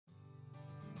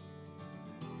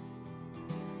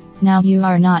Now you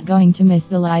are not going to miss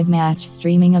the live match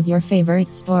streaming of your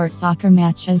favorite sport soccer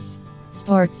matches.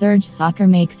 Sports Surge Soccer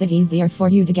makes it easier for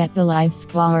you to get the live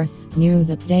scores,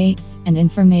 news updates, and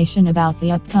information about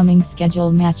the upcoming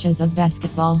scheduled matches of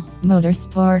basketball,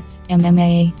 motorsports,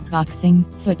 MMA, boxing,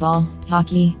 football,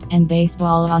 hockey, and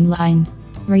baseball online.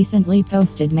 Recently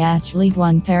posted match League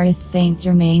One Paris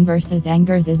Saint-Germain vs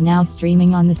Angers is now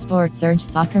streaming on the Sports Surge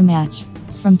Soccer match.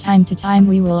 From time to time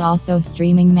we will also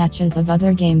streaming matches of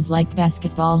other games like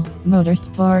basketball,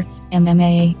 motorsports,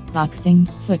 MMA, boxing,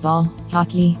 football,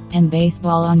 hockey, and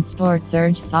baseball on Sports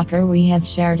Surge Soccer. We have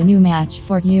shared a new match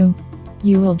for you.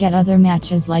 You will get other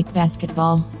matches like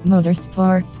basketball,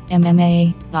 motorsports,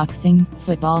 MMA, boxing,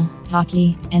 football,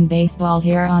 hockey, and baseball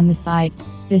here on the site.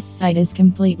 This site is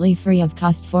completely free of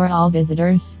cost for all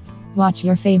visitors. Watch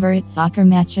your favorite soccer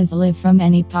matches live from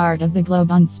any part of the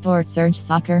globe on Sports Surge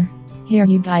Soccer. Here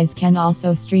you guys can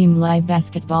also stream live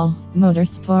basketball,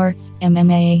 motorsports,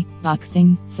 MMA,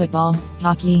 boxing, football,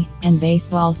 hockey, and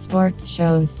baseball sports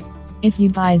shows. If you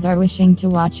guys are wishing to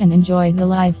watch and enjoy the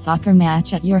live soccer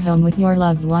match at your home with your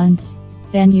loved ones,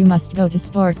 then you must go to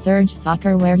Sports Surge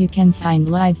Soccer where you can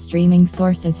find live streaming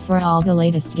sources for all the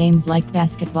latest games like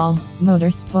basketball,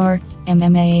 motorsports,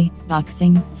 MMA,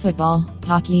 boxing, football,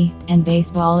 hockey, and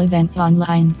baseball events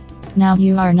online. Now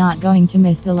you are not going to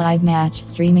miss the live match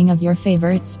streaming of your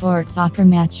favorite sport soccer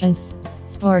matches.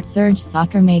 Sports Surge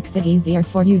Soccer makes it easier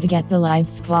for you to get the live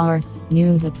scores,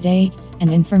 news updates,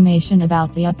 and information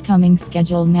about the upcoming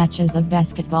scheduled matches of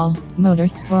basketball,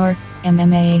 motorsports,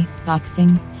 MMA,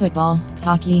 boxing, football,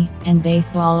 hockey, and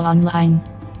baseball online.